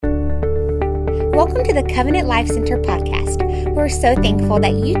Welcome to the Covenant Life Center podcast. We're so thankful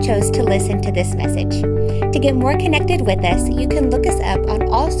that you chose to listen to this message. To get more connected with us, you can look us up on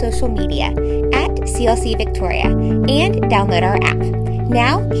all social media at CLC Victoria and download our app.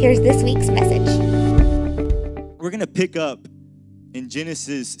 Now, here's this week's message. We're going to pick up in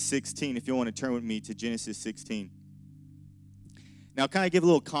Genesis 16, if you want to turn with me to Genesis 16. Now, kind of give a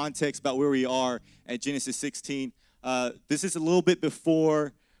little context about where we are at Genesis 16. This is a little bit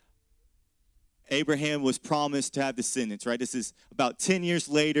before Abraham was promised to have descendants, right? This is about 10 years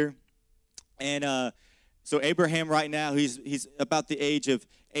later. And so Abraham right now, he's about the age of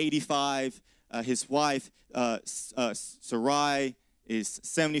 85. His wife, Sarai, is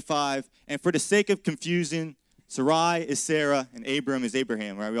 75. And for the sake of confusion, Sarai is Sarah and Abram is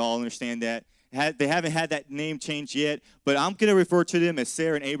Abraham, right? We all understand that. They haven't had that name change yet, but I'm going to refer to them as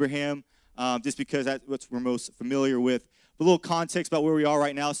Sarah and Abraham just because that's what we're most familiar with. A little context about where we are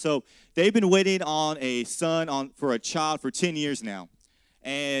right now. So they've been waiting on a son for a child for 10 years now.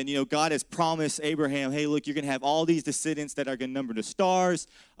 And, you know, God has promised Abraham, hey, look, you're going to have all these descendants that are going to number the stars.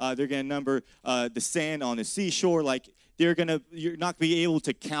 They're going to number the sand on the seashore. Like, you're not going to be able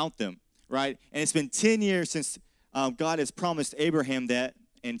to count them, right? And it's been 10 years since God has promised Abraham that,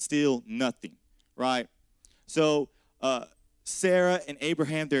 and still nothing, right? So Sarah and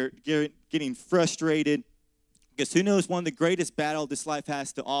Abraham, they're getting frustrated. Because who knows, one of the greatest battles this life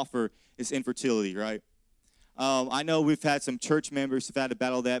has to offer is infertility, right? I know we've had some church members who've had to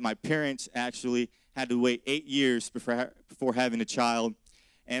battle that. My parents actually had to wait 8 years before having a child.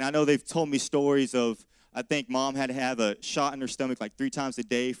 And I know they've told me stories of, I think mom had to have a shot in her stomach like 3 times a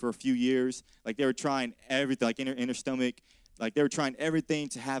day for a few years. Like they were trying everything, like in her stomach. Like they were trying everything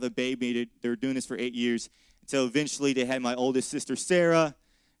to have a baby. They were doing this for 8 years. Until eventually they had my oldest sister, Sarah,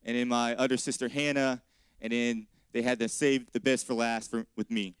 and then my other sister, Hannah. And then they had to save the best for last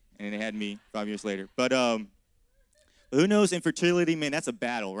with me. And then they had me 5 years later. But who knows, infertility, man, that's a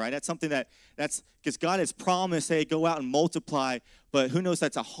battle, right? That's something that's because God has promised, hey, go out and multiply. But who knows,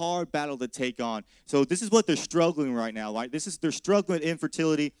 that's a hard battle to take on. So this is what they're struggling right now, right? They're struggling with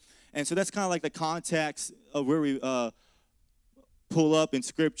infertility. And so that's kind of like the context of where we pull up in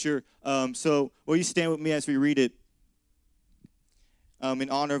Scripture. So will you stand with me as we read it in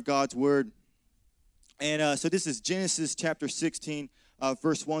honor of God's word? And so this is Genesis chapter 16,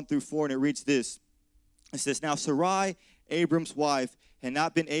 verse 1 through 4, and it reads this. It says, Now Sarai, Abram's wife, had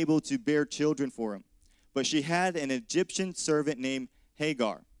not been able to bear children for him, but she had an Egyptian servant named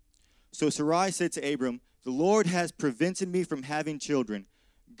Hagar. So Sarai said to Abram, The Lord has prevented me from having children.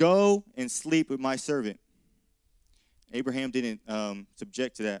 Go and sleep with my servant. Abraham didn't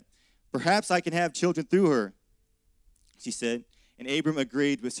subject to that. Perhaps I can have children through her, she said. And Abram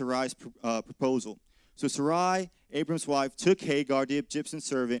agreed with Sarai's proposal. So Sarai, Abram's wife, took Hagar, the Egyptian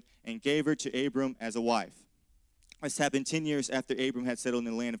servant, and gave her to Abram as a wife. This happened 10 years after Abram had settled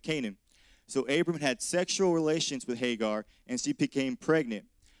in the land of Canaan. So Abram had sexual relations with Hagar, and she became pregnant.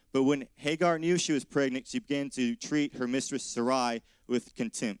 But when Hagar knew she was pregnant, she began to treat her mistress Sarai with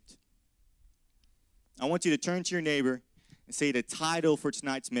contempt. I want you to turn to your neighbor and say the title for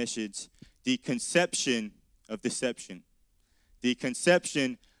tonight's message, The Conception of Deception. The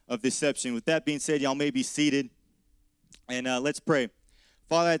Conception of Deception. With that being said, y'all may be seated, and let's pray.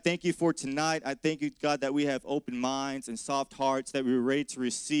 Father, I thank you for tonight. I thank you, God, that we have open minds and soft hearts, that we're ready to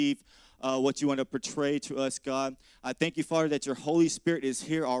receive what you want to portray to us, God. I thank you, Father, that your Holy Spirit is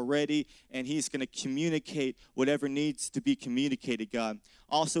here already, and he's going to communicate whatever needs to be communicated, God.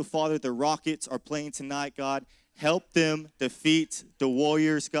 Also, Father, the Rockets are playing tonight, God. Help them defeat the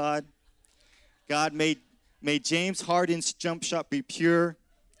Warriors, God. God, may James Harden's jump shot be pure.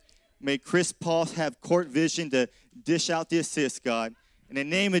 May Chris Paul have court vision to dish out the assist, God. In the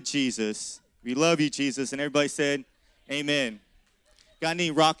name of Jesus, we love you, Jesus. And everybody said, amen. Got any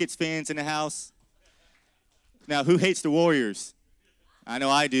Rockets fans in the house? Now, who hates the Warriors? I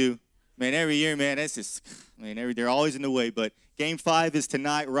know I do. Man, every year, man, that's just, man, they're always in the way. But Game 5 is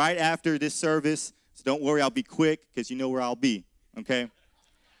tonight, right after this service. So don't worry, I'll be quick because you know where I'll be, okay?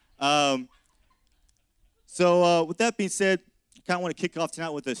 So with that being said, I kind of want to kick off tonight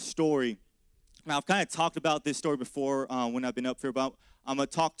with a story. Now, I've kind of talked about this story before when I've been up here, but I'm going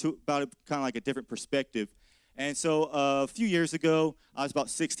to talk about it kind of like a different perspective. And so a few years ago, I was about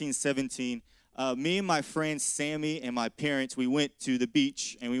 16, 17. Me and my friend Sammy and my parents, we went to the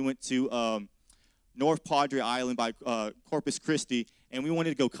beach, and we went to North Padre Island by Corpus Christi, and we wanted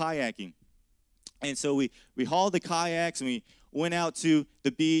to go kayaking. And so we hauled the kayaks, and we went out to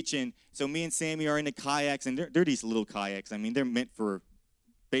the beach, and so me and Sammy are in the kayaks, and they're these little kayaks. I mean, they're meant for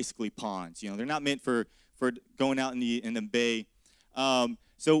basically ponds. You know, they're not meant for going out in the bay.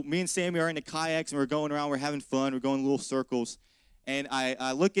 So me and Sammy are in the kayaks, and we're going around. We're having fun. We're going little circles. And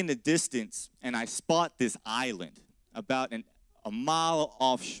I look in the distance, and I spot this island about a mile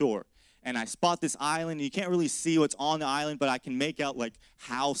offshore. And I spot this island. And you can't really see what's on the island, but I can make out, like,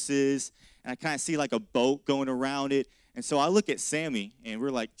 houses. And I kind of see, like, a boat going around it. And so I look at Sammy, and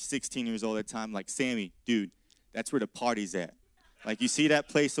we're, like, 16 years old at the time. Like, Sammy, dude, that's where the party's at. Like, you see that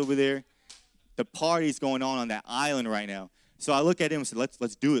place over there? The party's going on that island right now. So I look at him and said,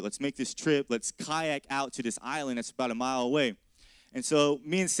 let's do it. Let's make this trip. Let's kayak out to this island that's about a mile away. And so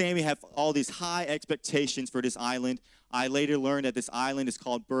me and Sammy have all these high expectations for this island. I later learned that this island is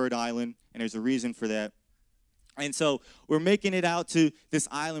called Bird Island, and there's a reason for that. And so we're making it out to this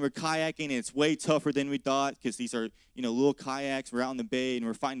island. We're kayaking, and it's way tougher than we thought because these are, little kayaks. We're out in the bay, and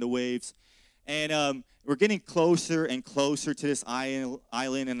we're fighting the waves. And we're getting closer and closer to this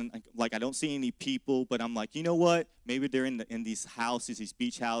island, and I don't see any people, but I'm like, you know what? Maybe they're in these houses, these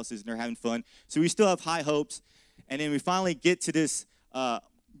beach houses, and they're having fun. So we still have high hopes. And then we finally get to this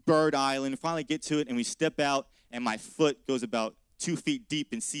Bird Island. We finally get to it, and we step out, and my foot goes about 2 feet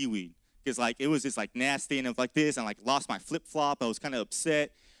deep in seaweed because it was just nasty, and it was like this, and lost my flip flop. I was kind of upset,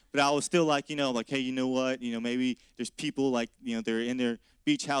 but I was still hey, you know what? Maybe there's people they're in their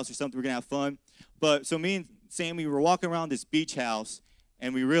beach house or something. We're gonna have fun. But so me and Sammy were walking around this beach house,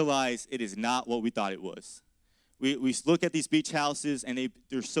 and we realized it is not what we thought it was. We look at these beach houses, and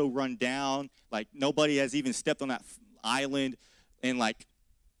they're so run down. Nobody has even stepped on that island in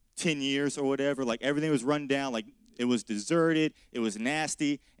 10 years or whatever. Everything was run down. It was deserted. It was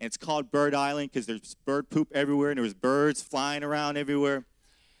nasty. And it's called Bird Island because there's bird poop everywhere, and there was birds flying around everywhere.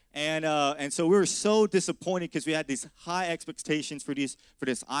 And so we were so disappointed because we had these high expectations for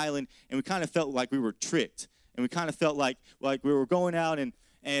this island, and we kind of felt like we were tricked. And we kind of felt like we were going out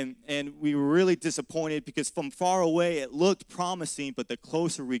and we were really disappointed because from far away it looked promising, but the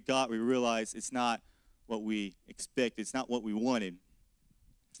closer we got, we realized it's not what we expected. It's not what we wanted.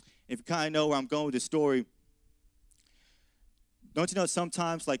 If you kind of know where I'm going with this story, don't you know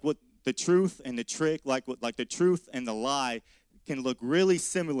sometimes what the truth and the trick, the truth and the lie can look really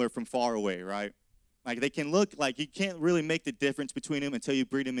similar from far away, right? They can look you can't really make the difference between them until you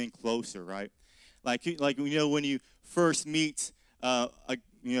bring them in closer, right? When you first meet a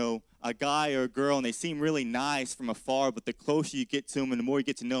guy or a girl, and they seem really nice from afar, but the closer you get to them and the more you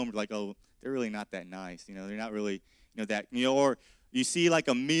get to know them, you're like, oh, they're really not that nice. They're not really, that, or you see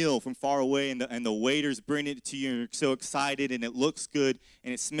a meal from far away, and the waiters bring it to you, and you're so excited, and it looks good,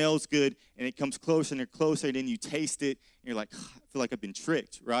 and it smells good, and it comes closer and closer, and then you taste it, and you're like, I feel like I've been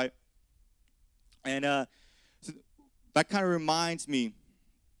tricked, right? And so that kind of reminds me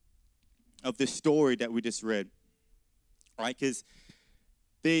of this story that we just read, right? Because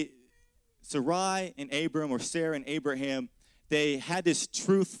Sarai and Abram, or Sarah and Abraham, they had this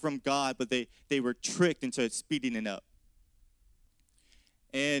truth from God, but they were tricked into speeding it up.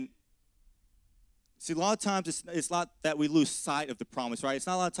 And see, a lot of times it's not that we lose sight of the promise, right? It's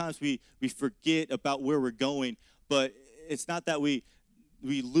not a lot of times we forget about where we're going, but it's not that we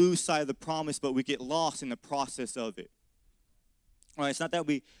lose sight of the promise, but we get lost in the process of it. Right? It's not that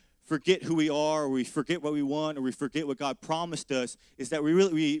we forget who we are, or we forget what we want, or we forget what God promised us. It's that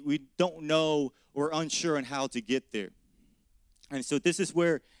we don't know, or unsure on how to get there. And so this is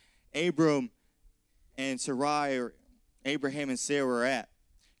where Abram and Sarai, or Abraham and Sarah, are at.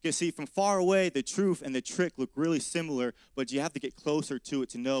 You see, from far away, the truth and the trick look really similar, but you have to get closer to it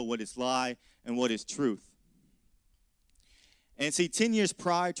to know what is lie and what is truth. And see, 10 years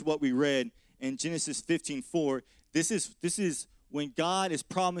prior to what we read in Genesis 15:4, this is when God is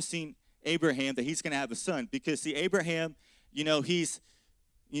promising Abraham that he's going to have a son. Because, see, Abraham, he's,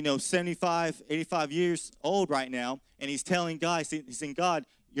 75, 85 years old right now, and he's telling God, he's saying, God,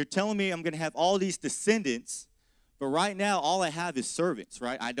 you're telling me I'm going to have all these descendants, but right now all I have is servants,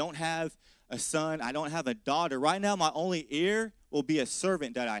 right? I don't have a son. I don't have a daughter. Right now my only heir will be a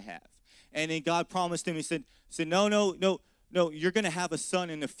servant that I have. And then God promised him, he said, no, you're going to have a son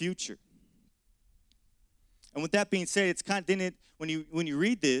in the future. And with that being said, it's kind of, when you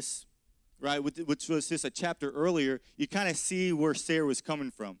read this, right, which was just a chapter earlier, you kind of see where Sarah was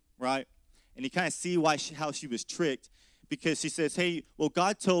coming from, right? And you kind of see how she was tricked, because she says, hey, well,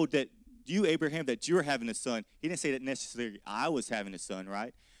 God told that you, Abraham, that you're having a son. He didn't say that necessarily I was having a son,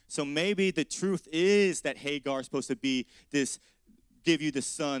 right? So maybe the truth is that Hagar is supposed to be this, give you the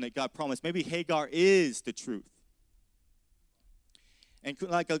son that God promised. Maybe Hagar is the truth. And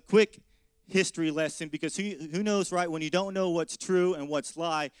a quick history lesson, because who knows, right? When you don't know what's true and what's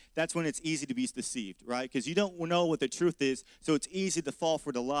lie, that's when it's easy to be deceived, right? Because you don't know what the truth is, so it's easy to fall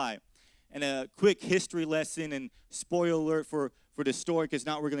for the lie. And a quick history lesson, and spoiler alert for for this story, because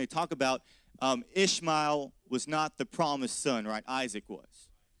now we're going to talk about Ishmael was not the promised son, right? Isaac was,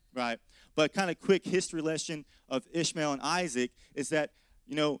 right? But kind of quick history lesson of Ishmael and Isaac is that,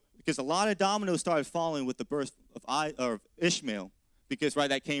 because a lot of dominoes started falling with the birth of Ishmael, because, right,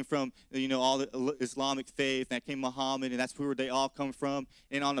 that came from, all the Islamic faith, that came Muhammad, and that's where they all come from.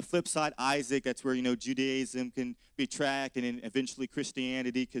 And on the flip side, Isaac, that's where, Judaism can be tracked, and then eventually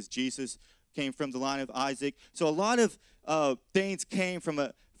Christianity, because Jesus came from the line of Isaac. So a lot of things came from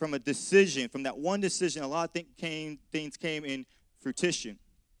a decision, from that one decision. A lot of things came in fruition.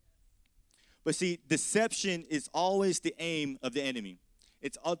 But see, deception is always the aim of the enemy.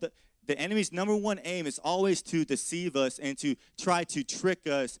 It's all the enemy's number one aim is always to deceive us and to try to trick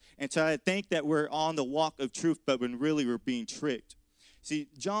us and try to think that we're on the walk of truth, but when really we're being tricked. See,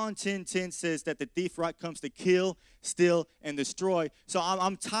 John 10:10 says that the thief, right, comes to kill, steal, and destroy. So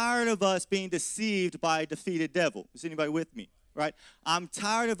I'm tired of us being deceived by a defeated devil. Is anybody with me? Right? I'm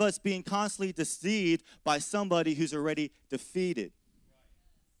tired of us being constantly deceived by somebody who's already defeated.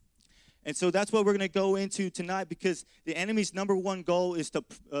 And so that's what we're going to go into tonight, because the enemy's number one goal is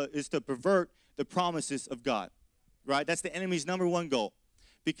to pervert the promises of God, right? That's the enemy's number one goal.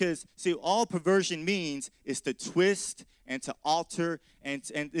 Because, see, all perversion means is to twist and to alter and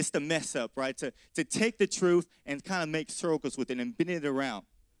it's to mess up, right? To take the truth and kind of make circles with it and bend it around.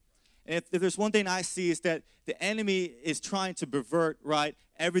 And if there's one thing I see, is that the enemy is trying to pervert, right,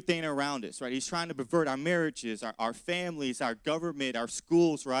 everything around us, right? He's trying to pervert our marriages, our families, our government, our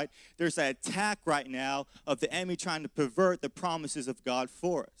schools, right? There's an attack right now of the enemy trying to pervert the promises of God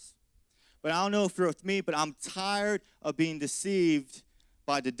for us. But I don't know if you're with me, but I'm tired of being deceived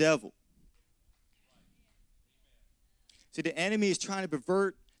by the devil. See, the enemy is trying to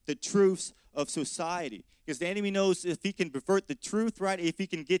pervert the truths of society. Because the enemy knows if he can pervert the truth, right, if he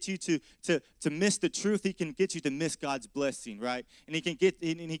can get you to miss the truth, he can get you to miss God's blessing, right? And he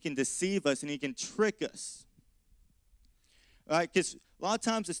can deceive us and he can trick us. Right? Because a lot of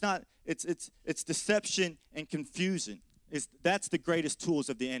times it's deception and confusion. That's the greatest tools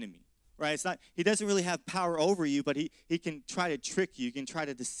of the enemy. Right? It's not, he doesn't really have power over you, but he can try to trick you. He can try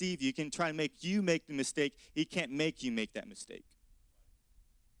to deceive you. He can try to make you make the mistake. He can't make you make that mistake.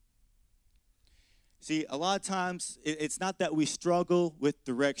 See, a lot of times, it's not that we struggle with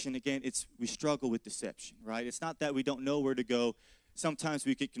direction. Again, we struggle with deception, right? It's not that we don't know where to go. Sometimes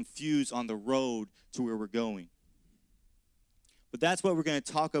we get confused on the road to where we're going. But that's what we're going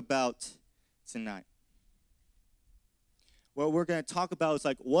to talk about tonight. What we're going to talk about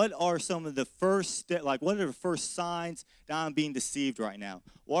is, what are some of the first steps, what are the first signs that I'm being deceived right now?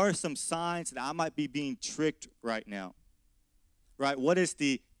 What are some signs that I might be being tricked right now? Right? What is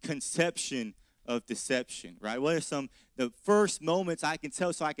the conception of deception, right? What are the first moments I can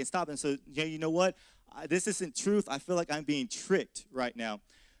tell so I can stop and say, you know what? This isn't truth. I feel like I'm being tricked right now.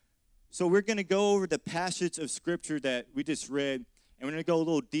 So we're going to go over the passage of Scripture that we just read, and we're going to go a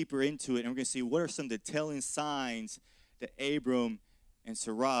little deeper into it, and we're going to see what are some of the telling signs that Abram and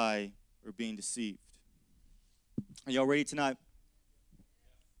Sarai are being deceived. Are y'all ready tonight?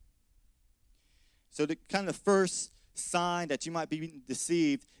 So the kind of first sign that you might be being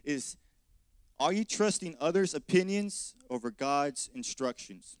deceived is, are you trusting others' opinions over God's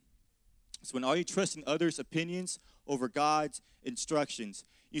instructions? So are you trusting others' opinions over God's instructions?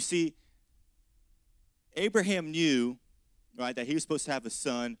 You see, Abraham knew, right, that he was supposed to have a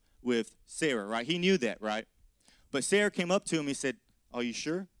son with Sarah, right? He knew that, right? But Sarah came up to him and said, are you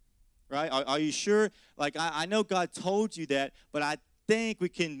sure? Right? Are you sure? I know God told you that, but I think we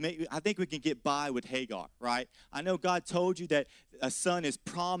can get by with Hagar, right? I know God told you that a son is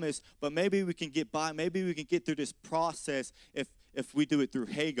promised, but maybe we can get by. Maybe we can get through this process if we do it through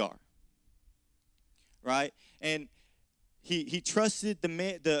Hagar, right? And he trusted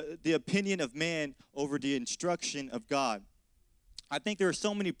the opinion of man over the instruction of God. I think there are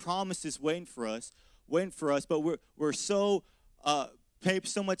so many promises waiting for us, but we're so pay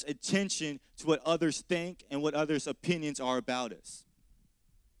so much attention to what others think and what others' opinions are about us.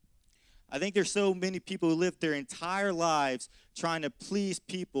 I think there's so many people who live their entire lives trying to please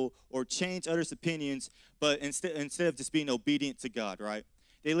people or change others' opinions, but instead of just being obedient to God, right?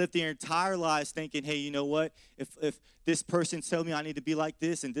 They live their entire lives thinking, hey, you know what? If this person's telling me I need to be like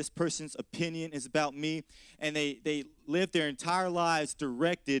this and this person's opinion is about me, and they live their entire lives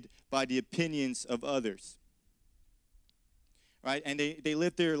directed by the opinions of others, right? And they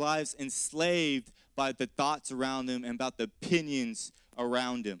live their lives enslaved by the thoughts around them and about the opinions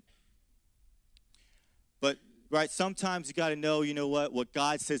around them. But, right, sometimes you got to know, you know what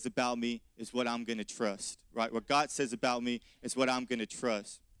God says about me is what I'm going to trust, right? What God says about me is what I'm going to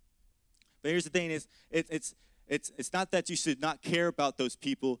trust. But here's the thing is, it's it's not that you should not care about those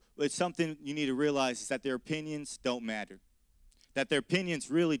people, but it's something you need to realize is that their opinions don't matter. That their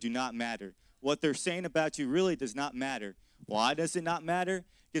opinions really do not matter. What they're saying about you really does not matter. Why does it not matter?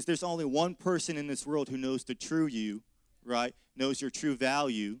 Because there's only one person in this world who knows the true you, right? Knows your true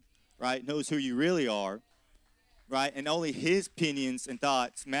value, right? Knows who you really are, right? And only his opinions and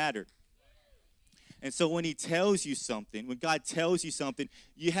thoughts matter. And so when he tells you something, when God tells you something,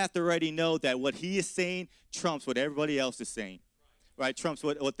 you have to already know that what he is saying trumps what everybody else is saying, right? Trumps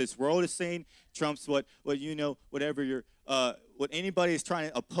what this world is saying, trumps what you know, whatever what anybody is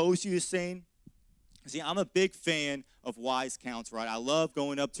trying to oppose you is saying. See, I'm a big fan of wise counsel, right? I love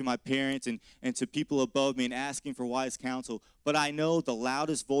going up to my parents and to people above me and asking for wise counsel. But I know the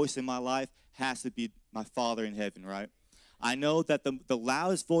loudest voice in my life has to be my Father in heaven, right? I know that the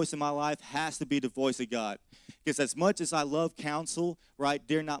loudest voice in my life has to be the voice of God. Because as much as I love counsel, right,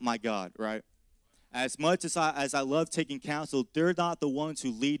 they're not my God, right? As much as I love taking counsel, they're not the ones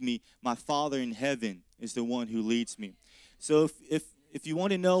who lead me. My Father in heaven is the one who leads me. So if you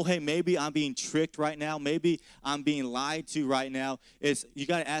want to know, hey, maybe I'm being tricked right now, maybe I'm being lied to right now, is you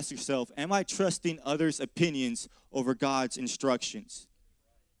got to ask yourself, am I trusting others' opinions over God's instructions?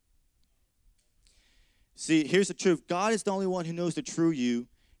 See, here's the truth. God is the only one who knows the true you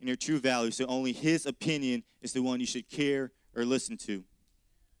and your true value, so only his opinion is the one you should care or listen to.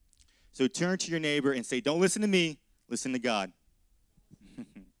 So turn to your neighbor and say, don't listen to me, listen to God.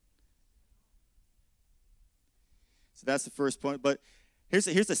 So that's the first point. But here's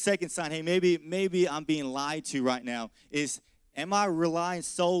the second sign. Hey, maybe I'm being lied to right now. Am I relying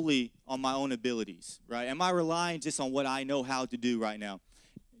solely on my own abilities, right? Am I relying just on what I know how to do right now?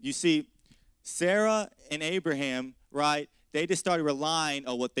 You see, Sarah and Abraham, right, they just started relying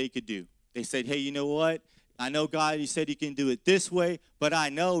on what they could do. They said, hey, you know what? I know, God, you said you can do it this way, but I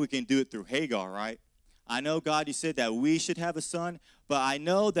know we can do it through Hagar, right? I know, God, you said that we should have a son, but I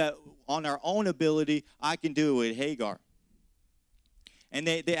know that on our own ability, I can do it with Hagar. And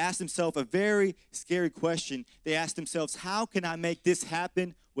they asked themselves a very scary question. They asked themselves, how can I make this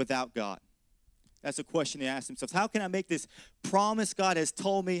happen without God? That's a question they asked themselves. How can I make this promise God has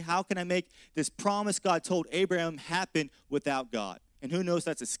told me? How can I make this promise God told Abraham happen without God? And who knows,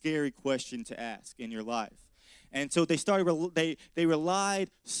 that's a scary question to ask in your life. And so they relied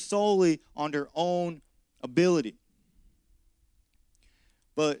solely on their own ability.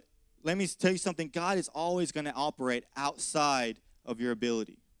 But let me tell you something. God is always going to operate outside of your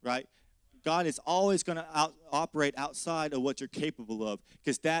ability, right? God is always going to operate outside of what you're capable of,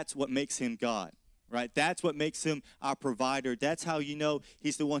 because that's what makes him God. Right? That's what makes him our provider. That's how you know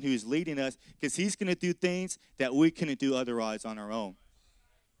he's the one who is leading us, because he's going to do things that we couldn't do otherwise on our own.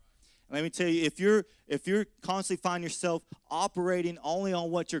 And let me tell you, if you're constantly find yourself operating only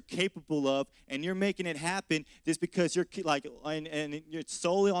on what you're capable of, and you're making it happen just because you're and you're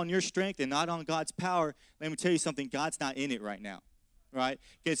solely on your strength and not on God's power, let me tell you something, God's not in it right now. Right?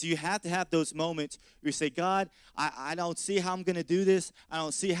 Because you have to have those moments where you say, God, I don't see how I'm going to do this. I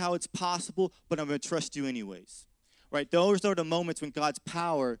don't see how it's possible, but I'm going to trust you anyways. Right? Those are the moments when God's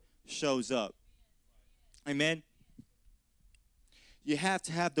power shows up. Amen? You have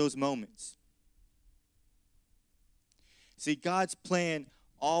to have those moments. See, God's plan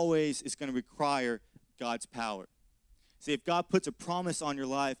always is going to require God's power. See, if God puts a promise on your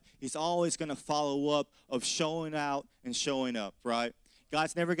life, he's always going to follow up of showing out and showing up, right?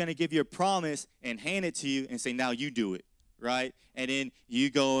 God's never going to give you a promise and hand it to you and say, now you do it, right? And then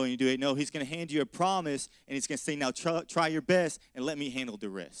you go and you do it. No, he's going to hand you a promise, and he's going to say, now try your best and let me handle the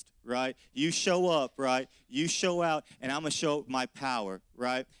rest, right? You show up, right? You show out, and I'm going to show my power,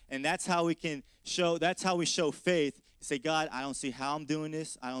 right? And that's how we show faith. Say, God, I don't see how I'm doing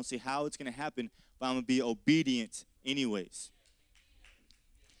this. I don't see how it's going to happen, but I'm going to be obedient anyways.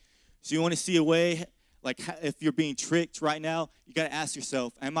 So you want to see a way, like if you're being tricked right now, you got to ask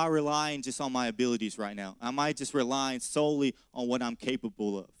yourself, am I relying just on my abilities right now? Am I just relying solely on what I'm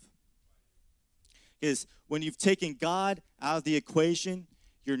capable of? Because when you've taken God out of the equation,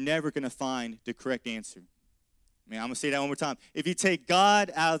 you're never going to find the correct answer. I'm going to say that one more time. If you take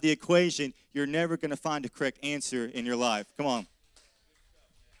God out of the equation, you're never going to find the correct answer in your life. Come on.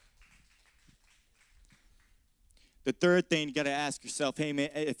 The third thing you got to ask yourself, hey man,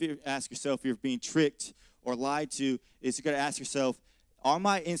 if you ask yourself if you're being tricked or lied to, is you got to ask yourself, are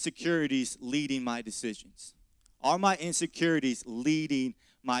my insecurities leading my decisions? Are my insecurities leading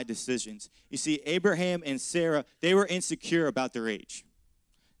my decisions? You see, Abraham and Sarah, they were insecure about their age.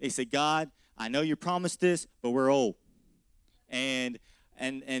 They said, God, I know you promised this, but we're old. And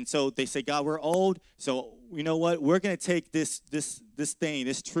And so they say, God, we're old, so you know what? We're going to take this thing,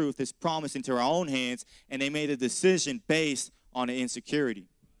 this truth, this promise into our own hands, and they made a decision based on an insecurity.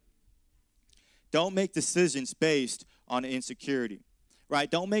 Don't make decisions based on an insecurity, right?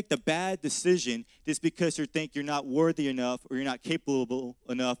 Don't make the bad decision just because you think you're not worthy enough or you're not capable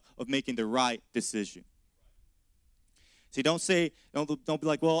enough of making the right decision. See, don't be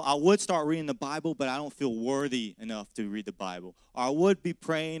like, well, I would start reading the Bible, but I don't feel worthy enough to read the Bible. Or I would be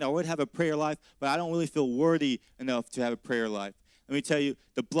praying, I would have a prayer life, but I don't really feel worthy enough to have a prayer life. Let me tell you,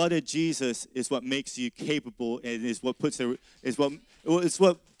 the blood of Jesus is what makes you capable, and is what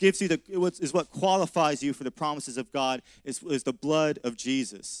gives you is what qualifies you for the promises of God. Is the blood of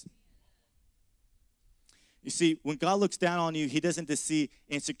Jesus. You see, when God looks down on you, he doesn't just see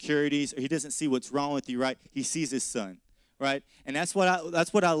insecurities, or he doesn't see what's wrong with you, right? He sees his son. Right? And that's what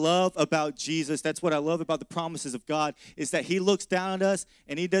I love about Jesus. That's what I love about the promises of God, is that he looks down at us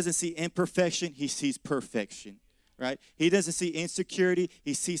and he doesn't see imperfection, he sees perfection. Right? He doesn't see insecurity,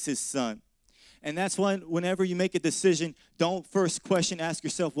 he sees his son. And that's whenever you make a decision, don't first ask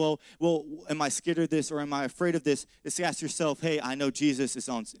yourself, well, am I scared of this or am I afraid of this? Just ask yourself, hey, I know Jesus is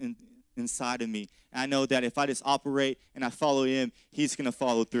inside of me. And I know that if I just operate and I follow him, he's going to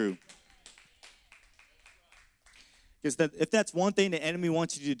follow through. Because if that's one thing the enemy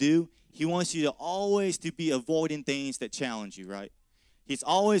wants you to do, he wants you to always to be avoiding things that challenge you, right? He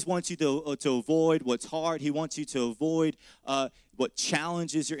always wants you to avoid what's hard. He wants you to avoid what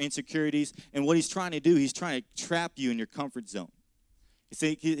challenges your insecurities. And what he's trying to do, he's trying to trap you in your comfort zone.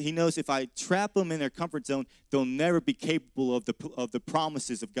 See, he knows if I trap them in their comfort zone, they'll never be capable of the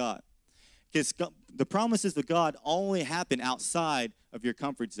promises of God. Because the promises of God only happen outside of your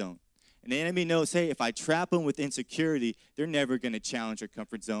comfort zone. And the enemy knows, hey, if I trap them with insecurity, they're never going to challenge their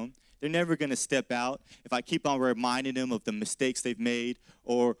comfort zone. They're never going to step out. If I keep on reminding them of the mistakes they've made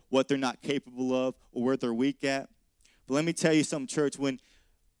or what they're not capable of or where they're weak at. But let me tell you something, church. When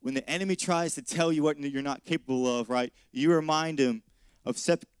the enemy tries to tell you what you're not capable of, right, you remind him of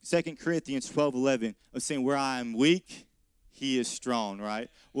 2 Corinthians 12:11 of saying, where I am weak, he is strong, right?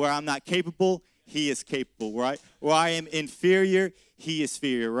 Where I'm not capable, he is capable, right? Where I am inferior, he is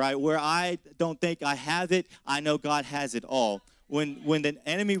inferior, right? Where I don't think I have it, I know God has it all. When the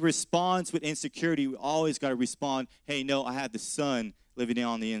enemy responds with insecurity, we always got to respond, hey, no, I have the Son living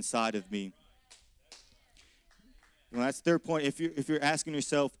on the inside of me. Well, that's the third point. If you're asking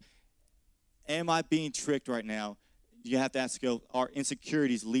yourself, am I being tricked right now? You have to ask yourself, are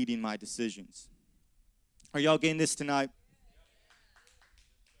insecurities leading my decisions? Are y'all getting this tonight?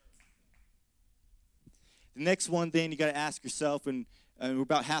 The next one thing you got to ask yourself, and we're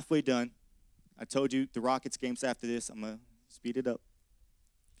about halfway done. I told you the Rockets game's after this. I'm going to speed it up.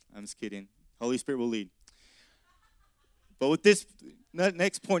 I'm just kidding. Holy Spirit will lead. But with this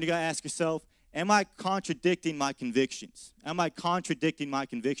next point, you got to ask yourself, am I contradicting my convictions? Am I contradicting my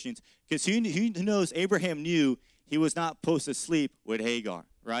convictions? Because who knows, Abraham knew he was not supposed to sleep with Hagar,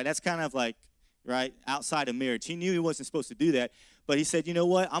 right? That's kind of like, right, outside of marriage. He knew he wasn't supposed to do that. But he said, you know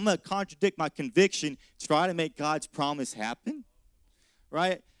what? I'm going to contradict my conviction to try to make God's promise happen,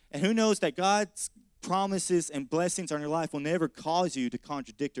 right? And who knows that God's promises and blessings on your life will never cause you to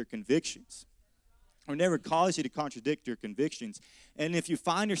contradict your convictions, or never cause you to contradict your convictions. And if you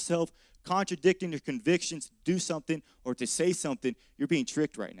find yourself contradicting your convictions to do something or to say something, you're being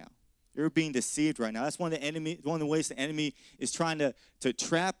tricked right now. You're being deceived right now. That's one of the ways the enemy is trying to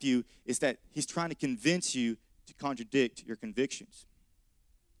trap you, is that he's trying to convince you to contradict your convictions.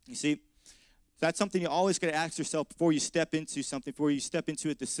 You see, that's something you always got to ask yourself before you step into something, before you step into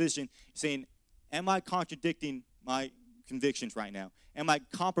a decision, saying, am I contradicting my convictions right now? Am I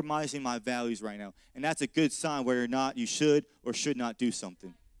compromising my values right now? And that's a good sign whether or not you should or should not do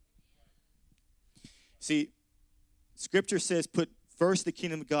something. See, Scripture says, put first the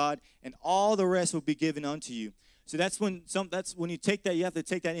kingdom of God, and all the rest will be given unto you. So that's when you take that, you have to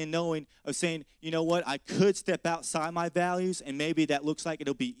take that in knowing of saying, you know what, I could step outside my values, and maybe that looks like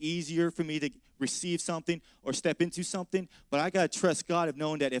it'll be easier for me to receive something or step into something, but I got to trust God of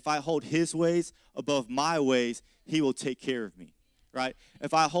knowing that if I hold his ways above my ways, he will take care of me, right?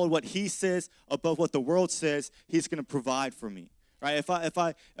 If I hold what he says above what the world says, he's going to provide for me. Right? If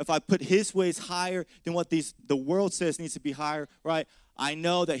I put his ways higher than what the world says needs to be higher, right? I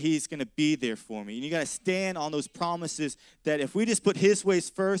know that he's going to be there for me. And you got to stand on those promises that if we just put his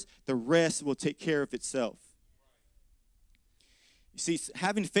ways first, the rest will take care of itself. You see,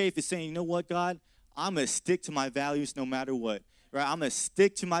 having faith is saying, you know what, God? I'm going to stick to my values no matter what. Right? I'm going to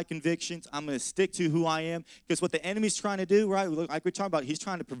stick to my convictions. I'm going to stick to who I am. Because what the enemy's trying to do, right, like we're talking about, he's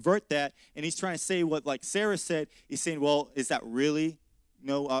trying to pervert that. And he's trying to say what, like Sarah said, he's saying, well, is that really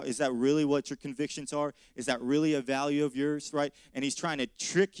Is that really what your convictions are? Is that really a value of yours, right? And he's trying to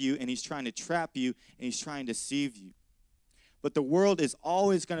trick you, and he's trying to trap you, and he's trying to deceive you. But the world is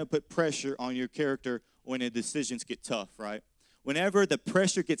always going to put pressure on your character when the decisions get tough, right? Whenever the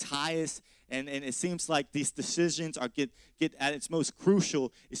pressure gets highest and it seems like these decisions get at its most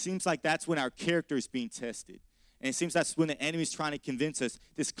crucial, it seems like that's when our character is being tested. And it seems that's when the enemy is trying to convince us,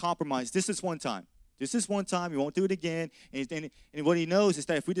 this compromise, this is one time. This is one time, you won't do it again. And what he knows is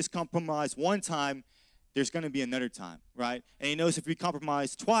that if we just compromise one time, there's going to be another time, right? And he knows if we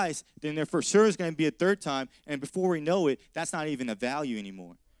compromise twice, then there for sure is going to be a third time. And before we know it, that's not even a value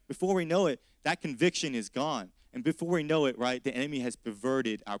anymore. Before we know it, that conviction is gone. And before we know it, right, the enemy has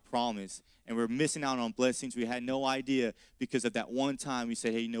perverted our promise. And we're missing out on blessings we had no idea because of that one time we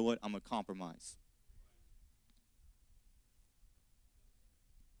said, hey, you know what, I'm going to compromise.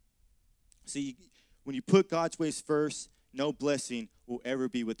 See, when you put God's ways first, no blessing will ever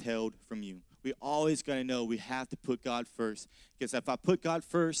be withheld from you. We always got to know we have to put God first. Because if I put God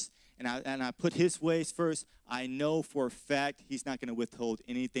first and I put his ways first, I know for a fact he's not going to withhold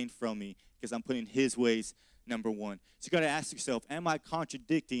anything from me because I'm putting his ways number one. So you got to ask yourself, am I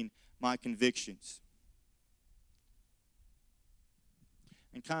contradicting my convictions?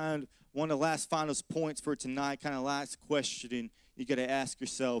 And kind of one of the last final points for tonight, kind of last question you got to ask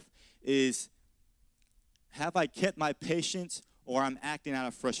yourself is, have I kept my patience or I'm acting out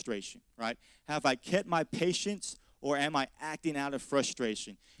of frustration, right? Have I kept my patience or am I acting out of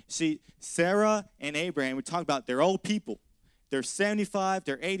frustration? See, Sarah and Abraham, we talk about they're old people. They're 75,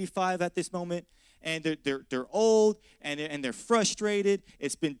 they're 85 at this moment, and they're old and they're frustrated.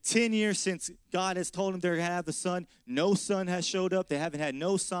 It's been 10 years since God has told them they're going to have a son. No son has showed up. They haven't had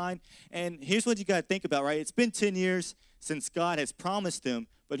no sign. And here's what you got to think about, right? It's been 10 years since God has promised them,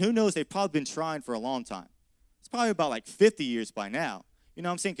 but who knows, they've probably been trying for a long time. It's probably about like 50 years by now. You know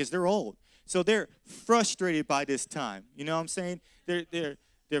what I'm saying? Because they're old. So they're frustrated by this time. You know what I'm saying?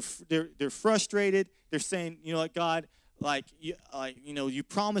 They're frustrated. They're saying, you know what, God, you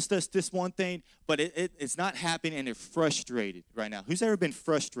promised us this one thing, but it's not happening, and they're frustrated right now. Who's ever been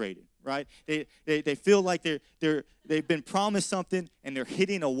frustrated, right? They feel like they've been promised something, and they're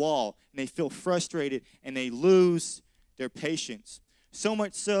hitting a wall, and they feel frustrated, and they lose their patience. So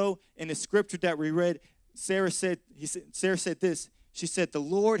much so, in the scripture that we read, Sarah said this. She said, the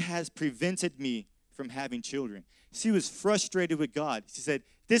Lord has prevented me from having children. She was frustrated with God. She said,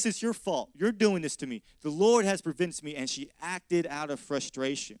 this is your fault. You're doing this to me. The Lord has prevented me, and she acted out of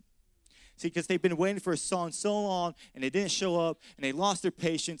frustration. See, because they've been waiting for a son so long, and they didn't show up, and they lost their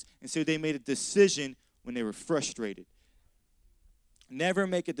patience, and so they made a decision when they were frustrated. Never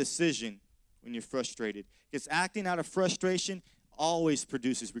make a decision when you're frustrated, because acting out of frustration always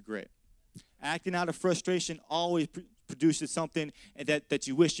produces regret. Acting out of frustration always produces something that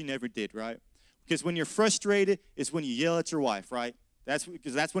you wish you never did, right? Because when you're frustrated, it's when you yell at your wife, right?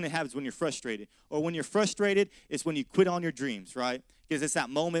 Because that's when it happens, when you're frustrated. Or when you're frustrated, it's when you quit on your dreams, right? Because it's that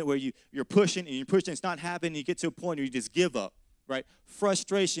moment where you're pushing, it's not happening, you get to a point where you just give up, right?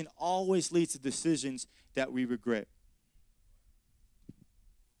 Frustration always leads to decisions that we regret.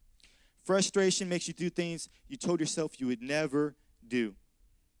 Frustration makes you do things you told yourself you would never do.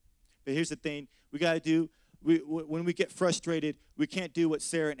 But here's the thing, we got to do, when we get frustrated, we can't do what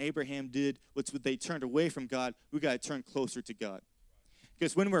Sarah and Abraham did, what they turned away from God. We got to turn closer to God.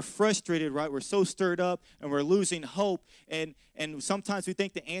 Because when we're frustrated, right, we're so stirred up and we're losing hope. And sometimes we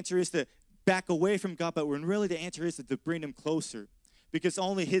think the answer is to back away from God, but when really the answer is to bring him closer. Because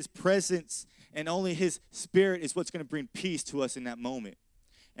only his presence and only his spirit is what's going to bring peace to us in that moment.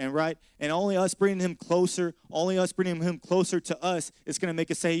 And only us bringing him closer to us is going to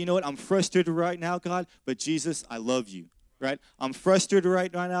make us say, you know what, I'm frustrated right now, God, but Jesus, I love you, right? I'm frustrated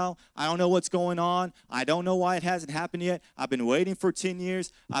right now. I don't know what's going on. I don't know why it hasn't happened yet. I've been waiting for 10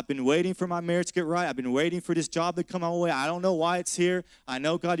 years. I've been waiting for my marriage to get right. I've been waiting for this job to come my way. I don't know why it's here. I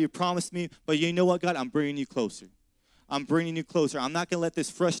know, God, you promised me, but you know what, God, I'm bringing you closer. I'm bringing you closer. I'm not going to let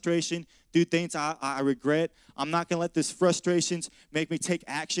this frustration do things I regret. I'm not going to let this frustrations make me take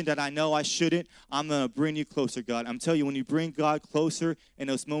action that I know I shouldn't. I'm going to bring you closer, God. I'm telling you, when you bring God closer in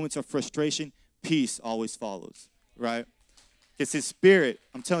those moments of frustration, peace always follows, right? It's his spirit.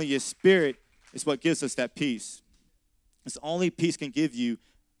 I'm telling you, his spirit is what gives us that peace. It's only peace can give you,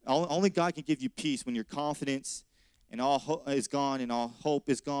 only God can give you peace when your confidence and all hope is gone and all hope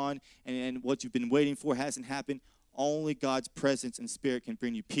is gone and what you've been waiting for hasn't happened. Only God's presence and spirit can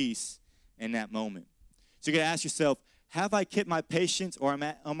bring you peace in that moment. So you got to ask yourself, have I kept my patience or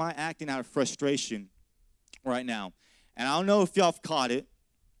am I acting out of frustration right now? And I don't know if y'all caught it.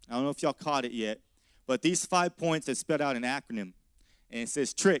 I don't know if y'all caught it yet. But these 5 points that spelled out an acronym. and it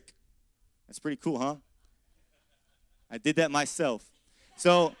says trick. That's pretty cool, huh? I did that myself.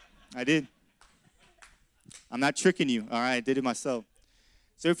 So I did. I'm not tricking you, all right? I did it myself.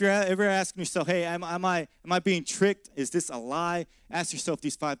 So if you're ever asking yourself, hey, am I being tricked? Is this a lie? Ask yourself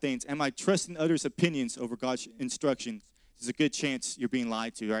these 5 things. Am I trusting others' opinions over God's instructions? There's a good chance you're being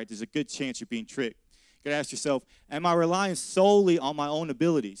lied to, right? There's a good chance you're being tricked. You got to ask yourself, am I relying solely on my own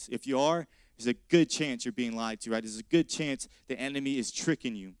abilities? If you are, there's a good chance you're being lied to, right? There's a good chance the enemy is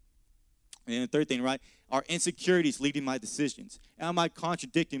tricking you. And the third thing, right? Are insecurities leading my decisions? Am I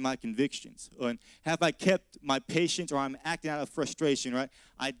contradicting my convictions? Or have I kept my patience, or I'm acting out of frustration, right?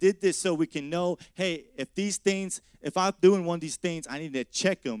 I did this so we can know, hey, if I'm doing one of these things, I need to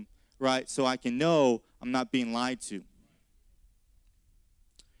check them, right? So I can know I'm not being lied to.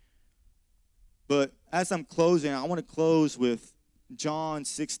 But as I'm closing, I want to close with John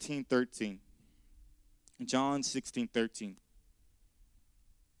 16:13. John 16:13.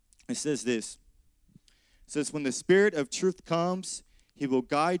 It says this. It says, when the Spirit of truth comes, he will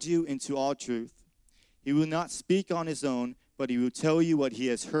guide you into all truth. He will not speak on his own, but he will tell you what he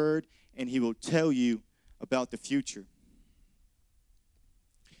has heard, and he will tell you about the future.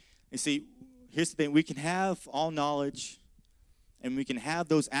 You see, here's the thing. We can have all knowledge, and we can have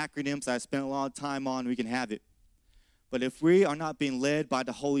those acronyms that I spent a lot of time on. We can have it. But if we are not being led by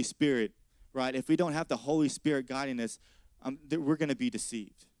the Holy Spirit, right, if we don't have the Holy Spirit guiding us, we're going to be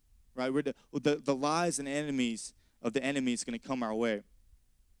deceived. Right, the lies and enemies of the enemy is going to come our way.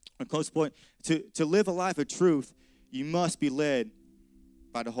 A close point, to live a life of truth, you must be led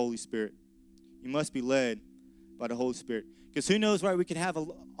by the Holy Spirit. You must be led by the Holy Spirit. Because who knows, right, we can have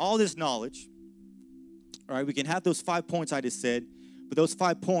all this knowledge, right, we can have those 5 points I just said, but those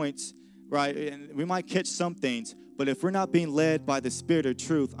 5 points, right, and we might catch some things, but if we're not being led by the Spirit of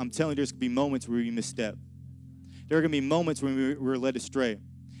truth, I'm telling you, there's going to be moments where we misstep. There are going to be moments when we're led astray.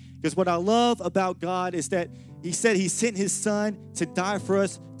 Because what I love about God is that he said he sent his son to die for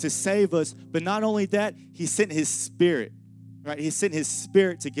us, to save us. But not only that, he sent his Spirit, right? He sent his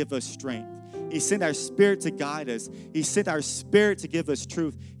Spirit to give us strength. He sent our Spirit to guide us. He sent our Spirit to give us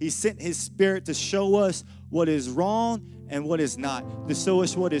truth. He sent his Spirit to show us what is wrong and what is not, to show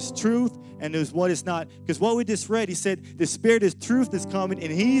us what is truth and what is not. Because what we just read, he said the Spirit of truth is coming,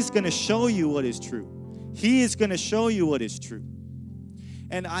 and he's going to show you what is true. He is going to show you what is true.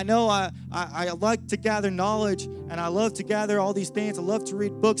 And I know I like to gather knowledge, and I love to gather all these things. I love to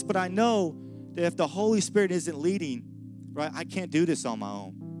read books, but I know that if the Holy Spirit isn't leading, right, I can't do this on my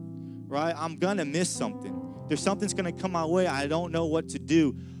own, right? I'm going to miss something. There's something's going to come my way. I don't know what to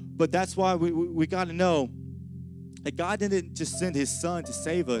do. But that's why we got to know that God didn't just send his son to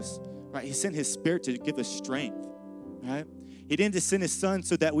save us, right? He sent his Spirit to give us strength, right? He didn't just send his son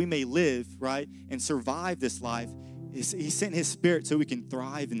so that we may live, right, and survive this life. He sent his Spirit so we can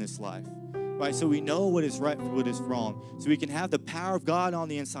thrive in this life, right? So we know what is right and what is wrong. So we can have the power of God on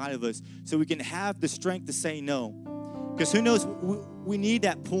the inside of us. So we can have the strength to say no. Because who knows, we need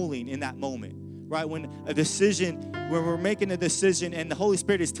that pulling in that moment, right? When we're making a decision and the Holy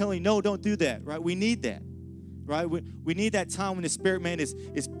Spirit is telling, no, don't do that, right? We need that, right? We need that time when the Spirit man is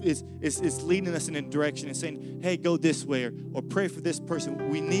leading us in a direction and saying, hey, go this way, or pray for this person.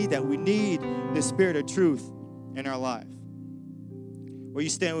 We need that. We need the Spirit of truth in our life. Will you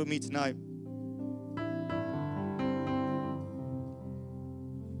stand with me tonight?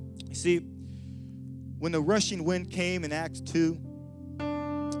 You see, when the rushing wind came in Acts 2,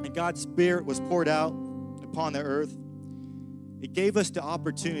 and God's Spirit was poured out upon the earth, it gave us the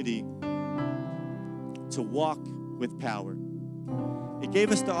opportunity to walk with power. It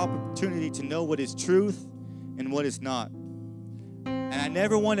gave us the opportunity to know what is truth and what is not. And I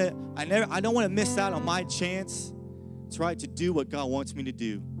don't want to miss out on my chance, to do what God wants me to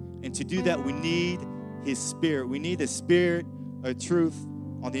do. And to do that, we need his Spirit. We need the Spirit of truth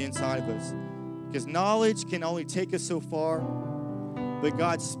on the inside of us. Because knowledge can only take us so far, but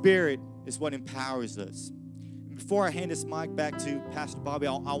God's Spirit is what empowers us. Before I hand this mic back to Pastor Bobby,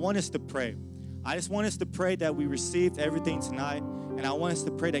 I want us to pray. I just want us to pray that we received everything tonight, and I want us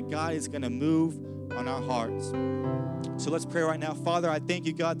to pray that God is going to move on our hearts. So let's pray right now. Father, I thank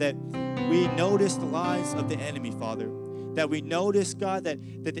you, God, that we notice the lies of the enemy, Father. That we notice, God, that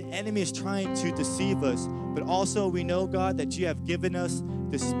the enemy is trying to deceive us. But also we know, God, that you have given us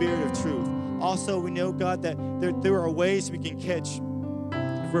the Spirit of truth. Also we know, God, that there are ways we can catch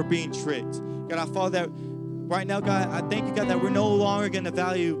if we're being tricked. God, I Father, that right now, God, I thank you, God, that we're no longer going to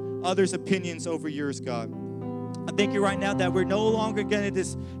value others' opinions over yours, God. I thank you right now that we're no longer going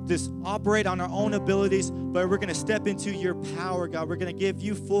to just operate on our own abilities, but we're going to step into your power, God. We're going to give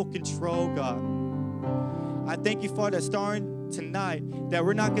you full control, God. I thank you, Father, that starting tonight that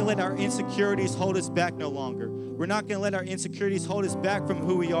we're not going to let our insecurities hold us back no longer. We're not going to let our insecurities hold us back from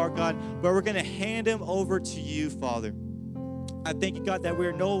who we are, God, but we're going to hand them over to you, Father. I thank you, God, that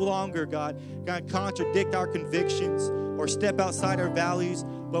we're no longer, God, going to contradict our convictions or step outside our values,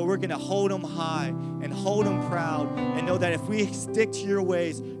 but we're going to hold them high and hold them proud and know that if we stick to your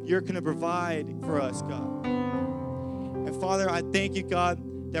ways, you're going to provide for us, God. And Father, I thank you, God,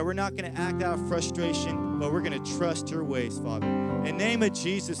 that we're not going to act out of frustration, but we're going to trust your ways, Father. In the name of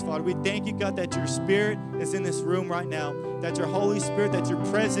Jesus, Father, we thank you, God, that your Spirit is in this room right now, that your Holy Spirit, that your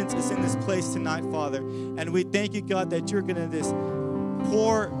presence is in this place tonight, Father. And we thank you, God, that you're going to just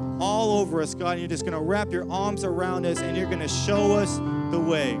pour all over us, God, and you're just going to wrap your arms around us, and you're going to show us the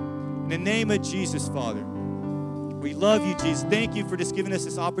way. In the name of Jesus, Father, we love you, Jesus. Thank you for just giving us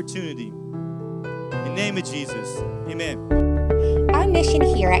this opportunity. In the name of Jesus, amen. Our mission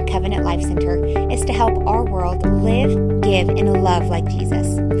here at Covenant Life Center is to help our world live, give, and love like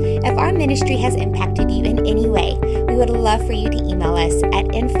Jesus. If our ministry has impacted you in any way, we would love for you to email us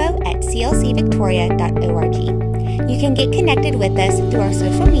at info@clcvictoria.org. You can get connected with us through our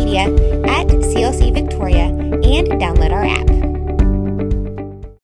social media